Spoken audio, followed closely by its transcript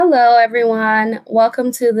Hello, everyone.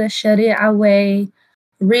 Welcome to the Sharia Way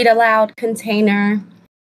Read Aloud container.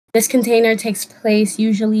 This container takes place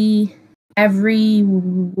usually every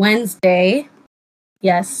Wednesday.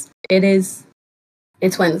 Yes, it is.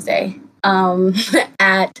 It's Wednesday.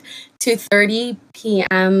 At 2:30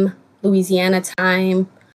 p.m. Louisiana time.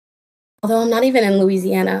 Although I'm not even in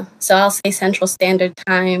Louisiana, so I'll say Central Standard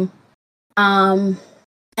Time. Um,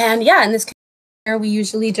 and yeah, in this container, we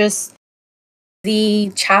usually just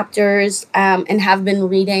the chapters and have been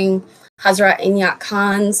reading Hazrat Inayat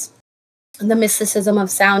Khan's The Mysticism of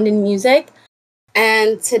Sound and Music.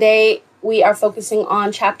 And today we are focusing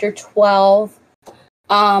on chapter 12.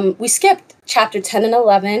 We skipped chapter 10 and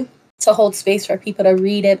 11 to hold space for people to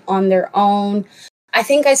read it on their own. I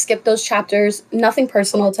think I skipped those chapters. Nothing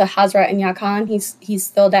personal to Hazrat Inayat Khan. He's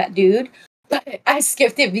still that dude. But I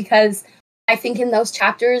skipped it because I think in those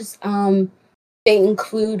chapters, they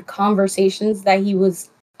include conversations that he was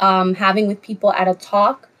having with people at a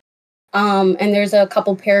talk. And there's a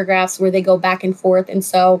couple paragraphs where they go back and forth. And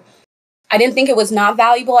so I didn't think it was not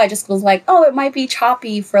valuable. I just was like, oh, it might be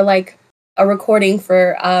choppy for like a recording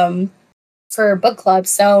for book club.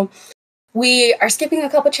 So we are skipping a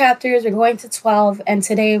couple chapters. We're going to 12. And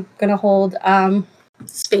today we're going to hold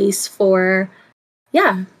space for,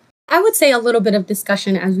 yeah, I would say a little bit of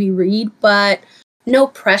discussion as we read, but no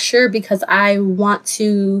pressure because I want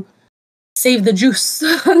to save the juice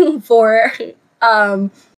for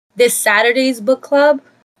this Saturday's book club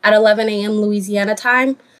at 11 a.m. Louisiana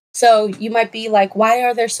time. So you might be like, why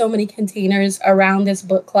are there so many containers around this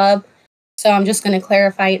book club? So I'm just going to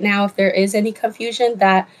clarify it now if there is any confusion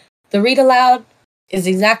that the read aloud is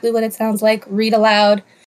exactly what it sounds like. Read aloud,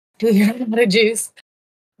 do your little juice.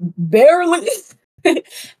 Barely.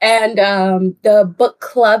 And the book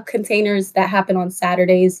club containers that happen on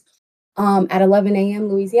Saturdays at 11 a.m.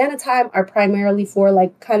 Louisiana time are primarily for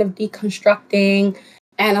like kind of deconstructing,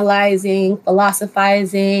 analyzing,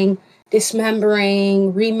 philosophizing,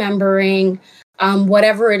 dismembering, remembering,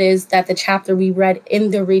 whatever it is that the chapter we read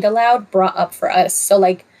in the read aloud brought up for us. So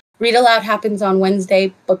like read aloud happens on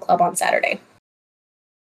Wednesday, book club on Saturday.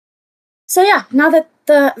 So yeah, now that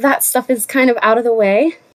that stuff is kind of out of the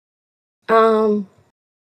way,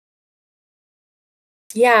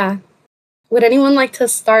 yeah. Would anyone like to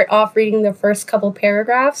start off reading the first couple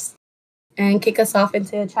paragraphs and kick us off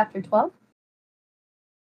into chapter 12?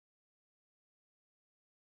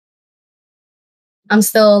 I'm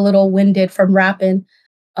still a little winded from rapping.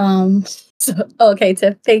 So okay,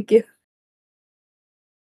 Tiff, thank you.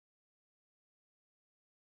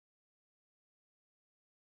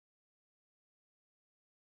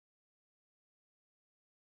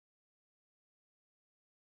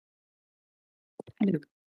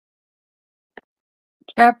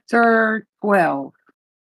 Chapter 12.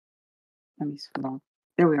 Let me scroll.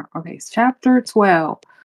 There we are. Okay, it's chapter 12.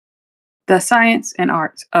 The Science and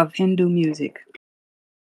Arts of Hindu Music.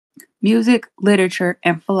 Music, literature,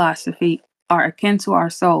 and philosophy are akin to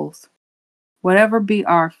our souls. Whatever be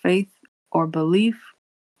our faith or belief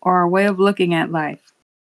or our way of looking at life.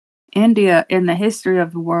 India, in the history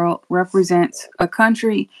of the world, represents a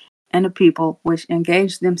country and a people which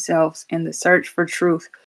engage themselves in the search for truth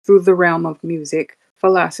through the realm of music,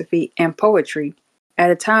 philosophy, and poetry, at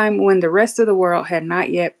a time when the rest of the world had not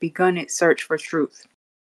yet begun its search for truth.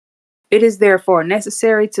 It is therefore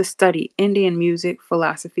necessary to study Indian music,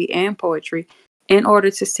 philosophy, and poetry in order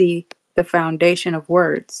to see the foundation of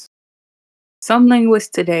words. Some linguists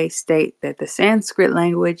today state that the Sanskrit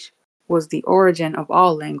language was the origin of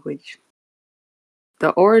all language. The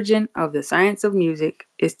origin of the science of music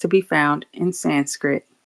is to be found in Sanskrit.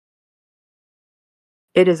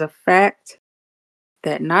 It is a fact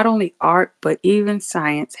that not only art but even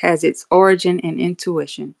science has its origin in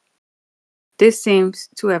intuition. This seems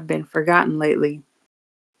to have been forgotten lately.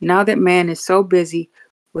 Now that man is so busy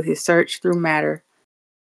with his search through matter,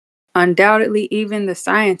 undoubtedly even the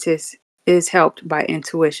scientist is helped by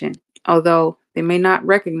intuition, although they may not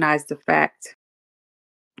recognize the fact.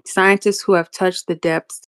 Scientists who have touched the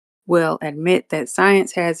depths will admit that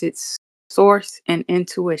science has its source in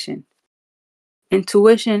intuition.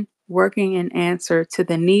 Intuition working in answer to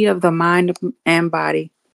the need of the mind and body,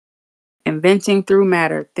 inventing through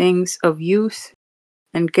matter things of use,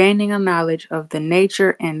 and gaining a knowledge of the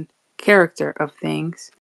nature and character of things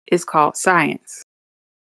is called science.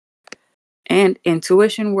 And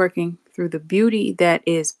intuition working through the beauty that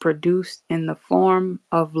is produced in the form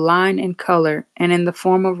of line and color and in the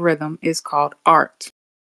form of rhythm is called art.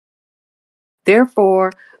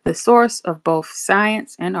 Therefore, the source of both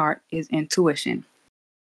science and art is intuition.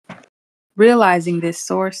 Realizing this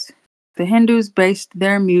source, the Hindus based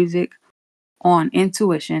their music on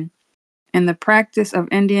intuition, and the practice of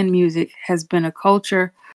Indian music has been a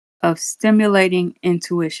culture of stimulating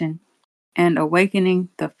intuition and awakening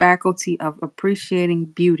the faculty of appreciating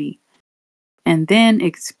beauty and then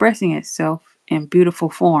expressing itself in beautiful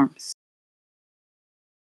forms.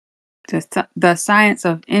 The science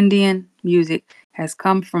of Indian music has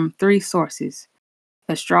come from three sources: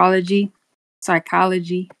 astrology,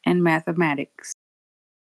 psychology, and mathematics.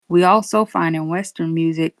 We also find in Western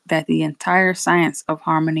music that the entire science of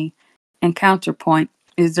harmony and counterpoint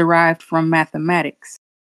is derived from mathematics.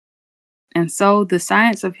 And so the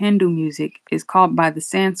science of Hindu music is called by the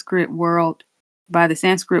Sanskrit word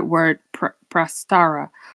prastara,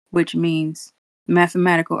 which means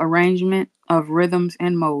mathematical arrangement of rhythms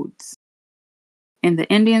and modes. In the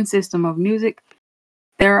Indian system of music,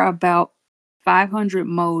 there are about 500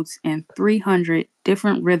 modes and 300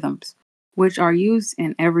 different rhythms, which are used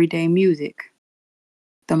in everyday music.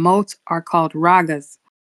 The modes are called ragas.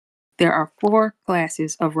 There are 4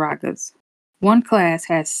 classes of ragas. One class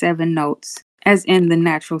has 7 notes, as in the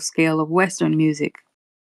natural scale of Western music.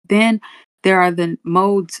 Then there are the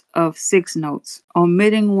modes of 6 notes,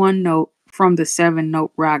 omitting 1 note from the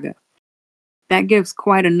 7-note raga. That gives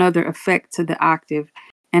quite another effect to the octave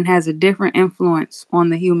and has a different influence on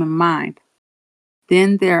the human mind.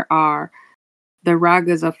 Then there are the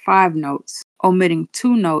ragas of 5 notes, omitting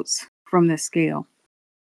 2 notes from the scale.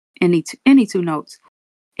 Any 2 notes.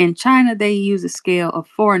 In China, they use a scale of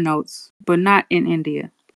 4 notes, but not in India.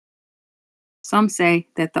 Some say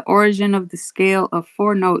that the origin of the scale of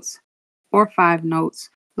 4 notes or 5 notes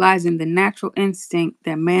lies in the natural instinct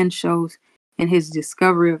that man shows in his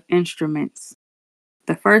discovery of instruments.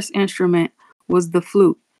 The first instrument was the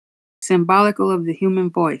flute, symbolical of the human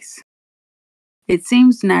voice. It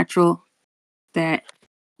seems natural that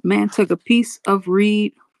man took a piece of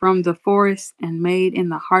reed from the forest and made in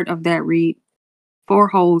the heart of that reed 4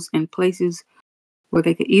 holes in places where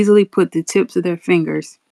they could easily put the tips of their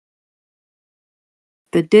fingers,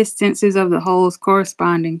 the distances of the holes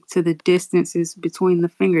corresponding to the distances between the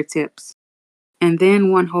fingertips, and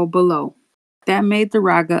then 1 hole below. That made the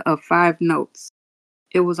raga of 5 notes.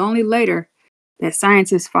 It was only later that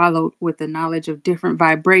scientists followed with the knowledge of different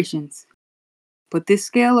vibrations. But this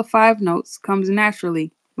scale of 5 notes comes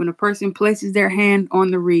naturally when a person places their hand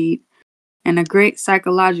on the reed, and a great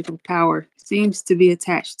psychological power seems to be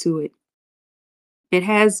attached to it. It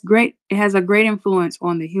has a great influence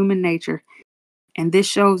on the human nature, and this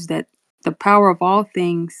shows that the power of all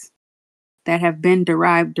things that have been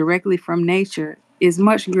derived directly from nature is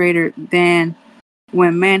much greater than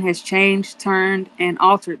when man has changed, turned, and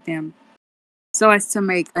altered them so as to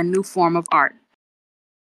make a new form of art.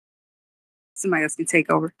 Somebody else can take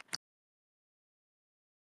over.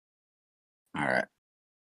 All right.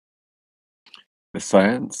 The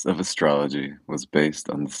science of astrology was based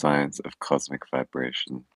on the science of cosmic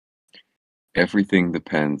vibration. Everything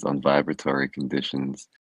depends on vibratory conditions,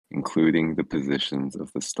 including the positions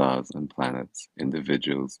of the stars and planets,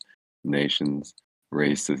 individuals, nations,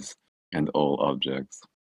 races, and all objects.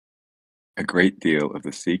 A great deal of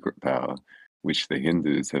the secret power, which the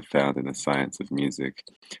Hindus have found in the science of music,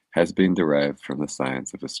 has been derived from the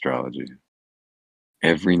science of astrology.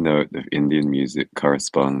 Every note of Indian music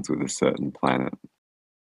corresponds with a certain planet.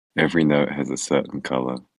 Every note has a certain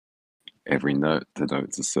color. Every note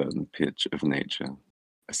denotes a certain pitch of nature,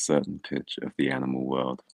 a certain pitch of the animal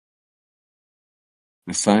world.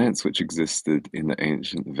 The science which existed in the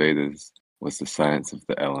ancient Vedas was the science of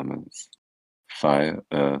the elements: fire,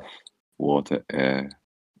 earth, water, air,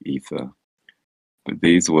 ether. But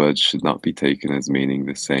these words should not be taken as meaning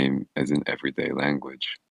the same as in everyday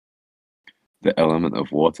language. The element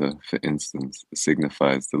of water, for instance,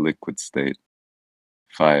 signifies the liquid state.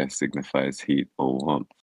 Fire signifies heat or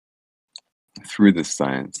warmth. Through this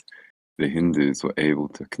science, the Hindus were able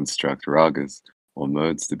to construct ragas, or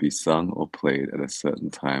modes to be sung or played at a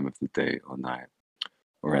certain time of the day or night,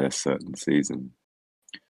 or at a certain season.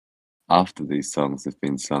 After these songs have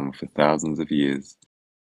been sung for thousands of years,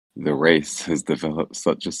 the race has developed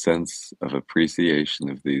such a sense of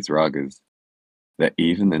appreciation of these ragas that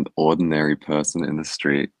even an ordinary person in the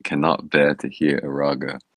street cannot bear to hear a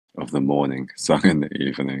raga of the morning sung in the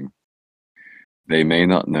evening. They may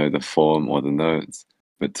not know the form or the notes,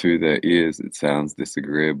 but to their ears it sounds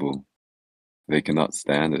disagreeable. They cannot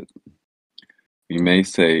stand it. We may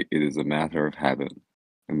say it is a matter of habit,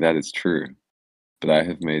 and that is true, but I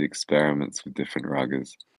have made experiments with different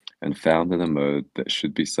ragas and found that a mode that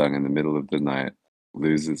should be sung in the middle of the night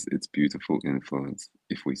loses its beautiful influence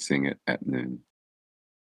if we sing it at noon.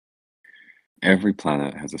 Every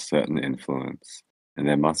planet has a certain influence, and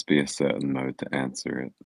there must be a certain mode to answer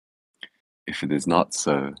it. If it is not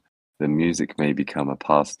so, then music may become a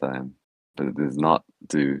pastime, but it does not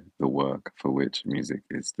do the work for which music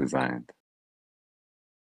is designed.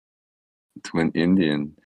 To an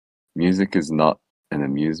Indian, music is not an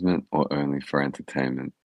amusement or only for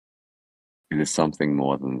entertainment. It is something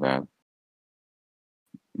more than that.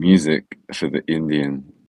 Music, for the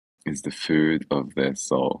Indian, is the food of their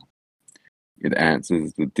soul. It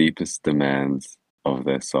answers the deepest demands of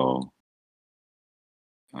their soul.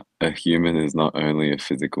 A human is not only a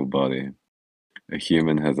physical body. A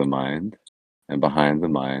human has a mind, and behind the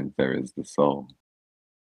mind there is the soul.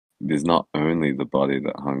 It is not only the body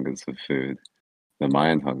that hungers for food, the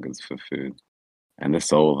mind hungers for food, and the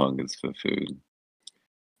soul hungers for food.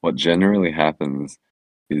 What generally happens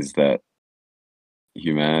is that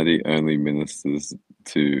humanity only ministers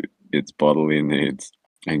to its bodily needs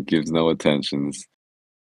and gives no attentions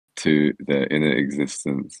to their inner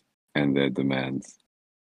existence and their demands.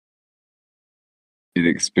 It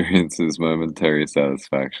experiences momentary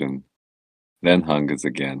satisfaction, then hungers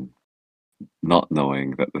again, not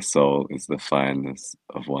knowing that the soul is the fineness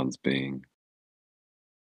of one's being.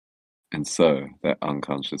 And so that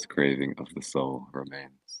unconscious craving of the soul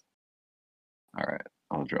remains. All right,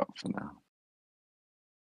 I'll drop for now.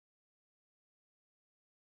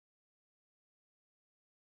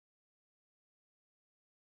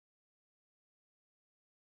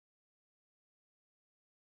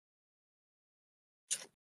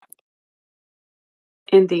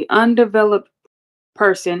 In the undeveloped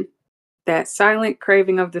person, that silent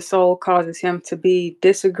craving of the soul causes him to be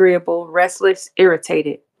disagreeable, restless,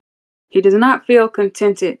 irritated. He does not feel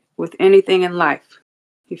contented with anything in life.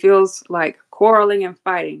 He feels like quarreling and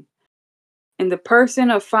fighting. In the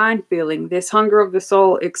person of fine feeling, this hunger of the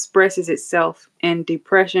soul expresses itself in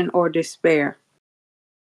depression or despair.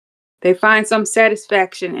 They find some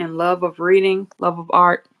satisfaction in love of reading, love of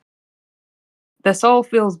art. The soul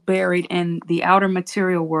feels buried in the outer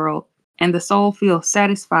material world, and the soul feels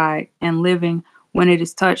satisfied and living when it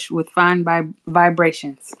is touched with fine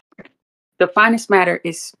vibrations. The finest matter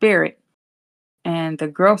is spirit, and the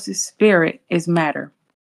grossest spirit is matter.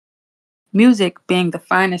 Music, being the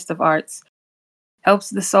finest of arts, helps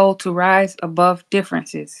the soul to rise above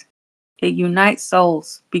differences. It unites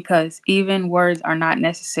souls because even words are not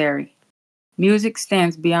necessary. Music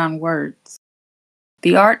stands beyond words.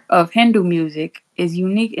 The art of Hindu music is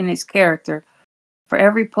unique in its character, for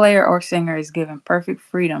every player or singer is given perfect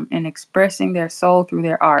freedom in expressing their soul through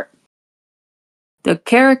their art. The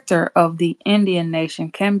character of the Indian nation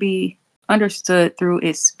can be understood through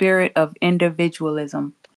its spirit of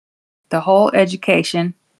individualism. The whole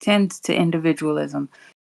education tends to individualism,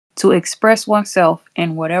 to express oneself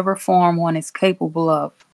in whatever form one is capable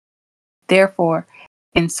of. Therefore,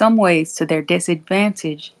 in some ways to their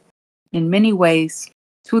disadvantage, in many ways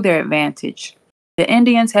to their advantage. The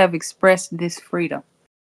Indians have expressed this freedom.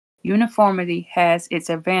 Uniformity has its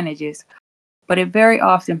advantages, but it very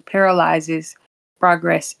often paralyzes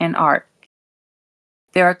progress in art.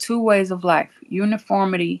 There are two ways of life: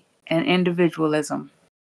 uniformity and individualism.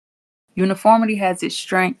 Uniformity has its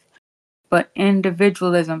strength, but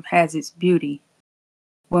individualism has its beauty.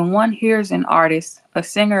 When one hears an artist, a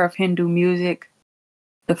singer of Hindu music,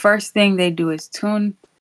 the first thing they do is tune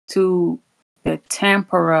to the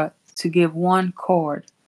tempera to give one chord.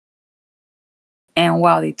 And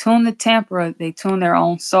while they tune the tempera, they tune their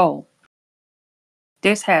own soul.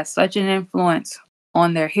 This has such an influence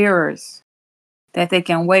on their hearers that they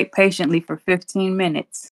can wait patiently for 15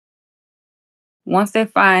 minutes. Once they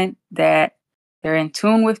find that they're in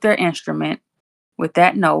tune with their instrument, with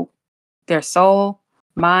that note, their soul,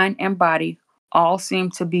 mind, and body all seem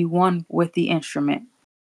to be one with the instrument.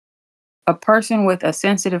 A person with a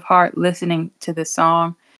sensitive heart listening to the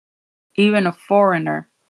song, even a foreigner,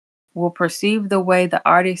 will perceive the way the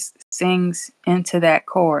artist sings into that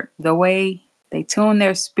chord, the way they tune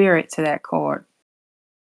their spirit to that chord.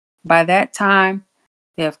 By that time,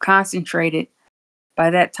 they have concentrated.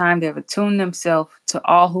 By that time, they have attuned themselves to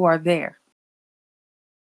all who are there.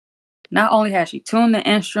 Not only has she tuned the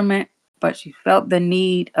instrument, but she felt the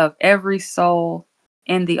need of every soul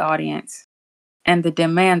in the audience and the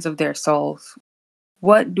demands of their souls.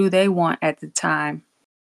 What do they want at the time?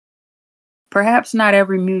 Perhaps not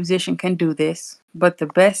every musician can do this, but the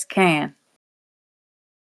best can.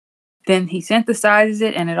 Then he synthesizes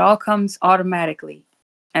it and it all comes automatically.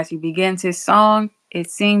 As he begins his song, it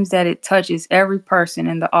seems that it touches every person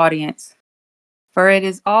in the audience, for it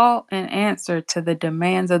is all an answer to the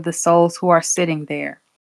demands of the souls who are sitting there.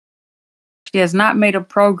 She has not made a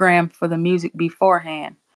program for the music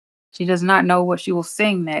beforehand. She does not know what she will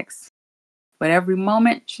sing next, But every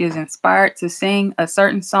moment she is inspired to sing a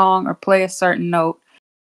certain song or play a certain note,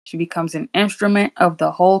 she becomes an instrument of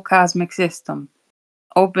the whole cosmic system,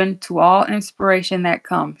 open to all inspiration that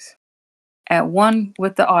comes, at one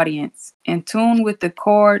with the audience, in tune with the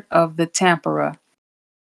chord of the tempera.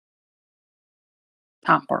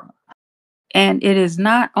 And it is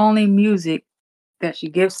not only music that she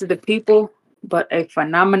gives to the people, but a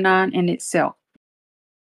phenomenon in itself.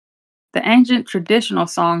 The ancient traditional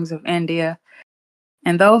songs of India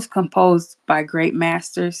and those composed by great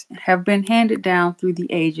masters have been handed down through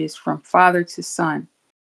the ages from father to son.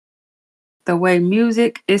 The way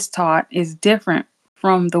music is taught is different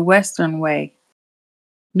from the Western way.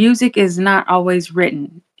 Music is not always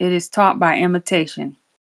written, it is taught by imitation.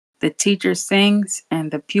 The teacher sings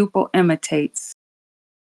and the pupil imitates.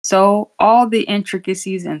 So all the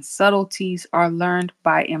intricacies and subtleties are learned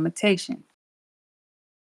by imitation.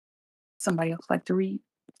 Somebody else like to read?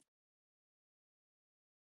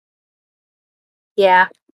 Yeah.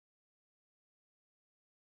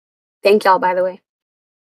 Thank y'all, by the way.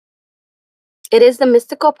 It is the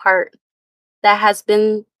mystical part that has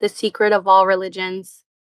been the secret of all religions.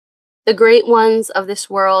 The great ones of this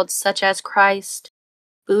world, such as Christ,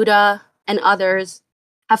 Buddha, and others,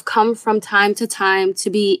 have come from time to time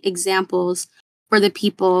to be examples for the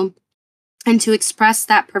people and to express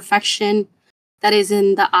that perfection that is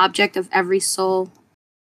in the object of every soul.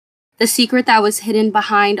 The secret that was hidden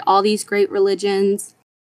behind all these great religions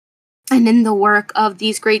and in the work of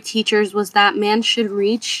these great teachers was that man should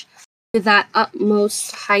reach to that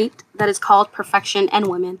utmost height that is called perfection in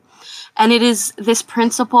women. And it is this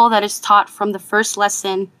principle that is taught from the first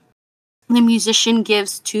lesson the musician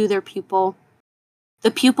gives to their pupil.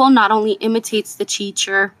 The pupil not only imitates the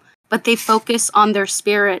teacher, but they focus on their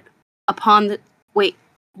spirit upon the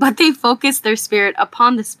but they focus their spirit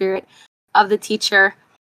upon the spirit of the teacher.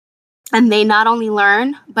 And they not only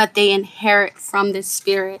learn, but they inherit from this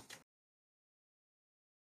spirit.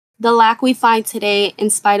 The lack we find today, in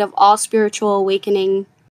spite of all spiritual awakening,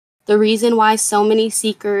 the reason why so many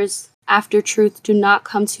seekers after truth do not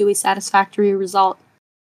come to a satisfactory result,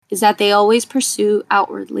 is that they always pursue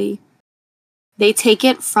outwardly. They take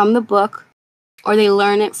it from the book or they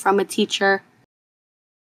learn it from a teacher.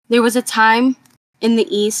 There was a time in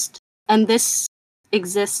the East, and this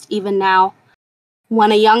exists even now,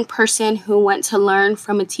 when a young person who went to learn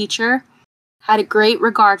from a teacher had a great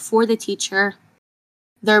regard for the teacher.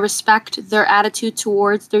 Their respect, their attitude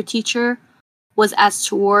towards their teacher was as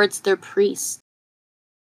towards their priest.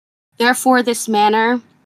 Therefore, in this manner,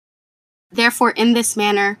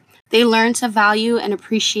 they learned to value and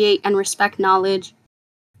appreciate and respect knowledge.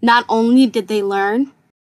 Not only did they learn,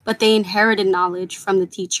 but they inherited knowledge from the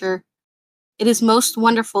teacher. It is most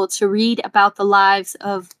wonderful to read about the lives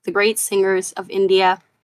of the great singers of India,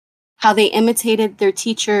 how they imitated their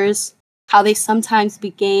teachers, how they sometimes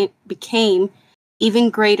became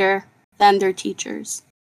even greater than their teachers.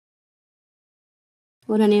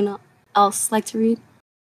 Would anyone else like to read?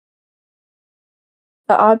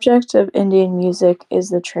 The object of Indian music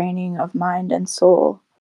is the training of mind and soul,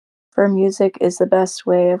 for music is the best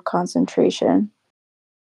way of concentration.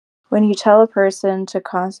 When you tell a person to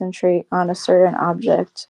concentrate on a certain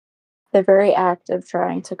object, the very act of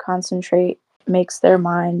trying to concentrate makes their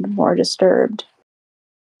mind more disturbed.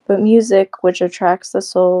 But music, which attracts the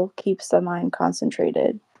soul, keeps the mind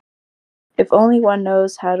concentrated. If only one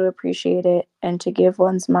knows how to appreciate it and to give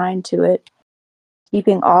one's mind to it,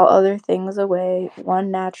 keeping all other things away,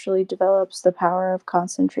 one naturally develops the power of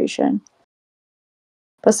concentration.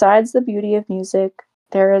 Besides the beauty of music,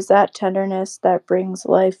 there is that tenderness that brings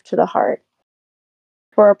life to the heart.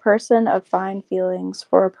 For a person of fine feelings,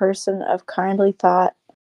 for a person of kindly thought,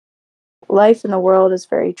 life in the world is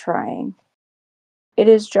very trying. It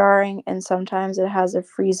is jarring, and sometimes it has a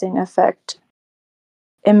freezing effect.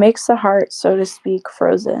 It makes the heart, so to speak,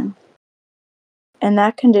 frozen. In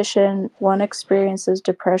that condition, one experiences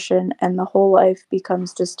depression and the whole life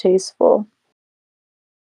becomes distasteful.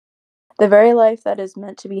 The very life that is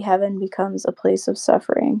meant to be heaven becomes a place of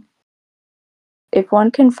suffering. If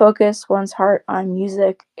one can focus one's heart on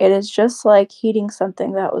music, it is just like heating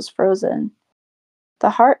something that was frozen.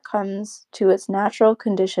 The heart comes to its natural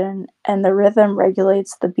condition, and the rhythm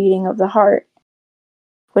regulates the beating of the heart,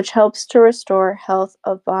 which helps to restore health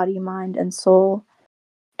of body, mind, and soul,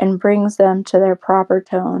 and brings them to their proper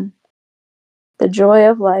tone. The joy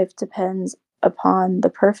of life depends upon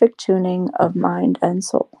the perfect tuning of mind and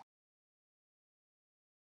soul.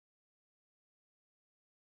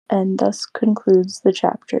 And thus concludes the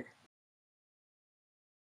chapter.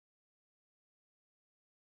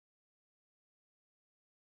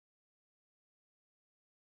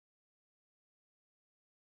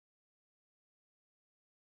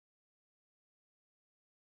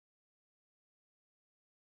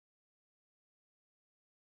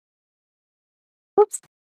 Oops.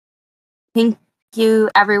 Thank you,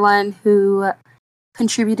 everyone who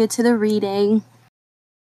contributed to the reading.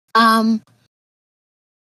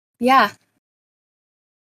 Yeah.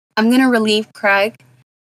 I'm going to relieve Craig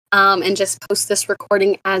and just post this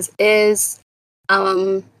recording as is.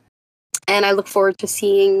 And I look forward to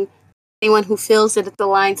seeing anyone who feels it at the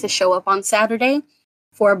line to show up on Saturday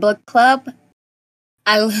for a book club.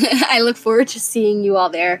 I look forward to seeing you all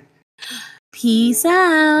there. Peace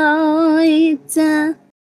out.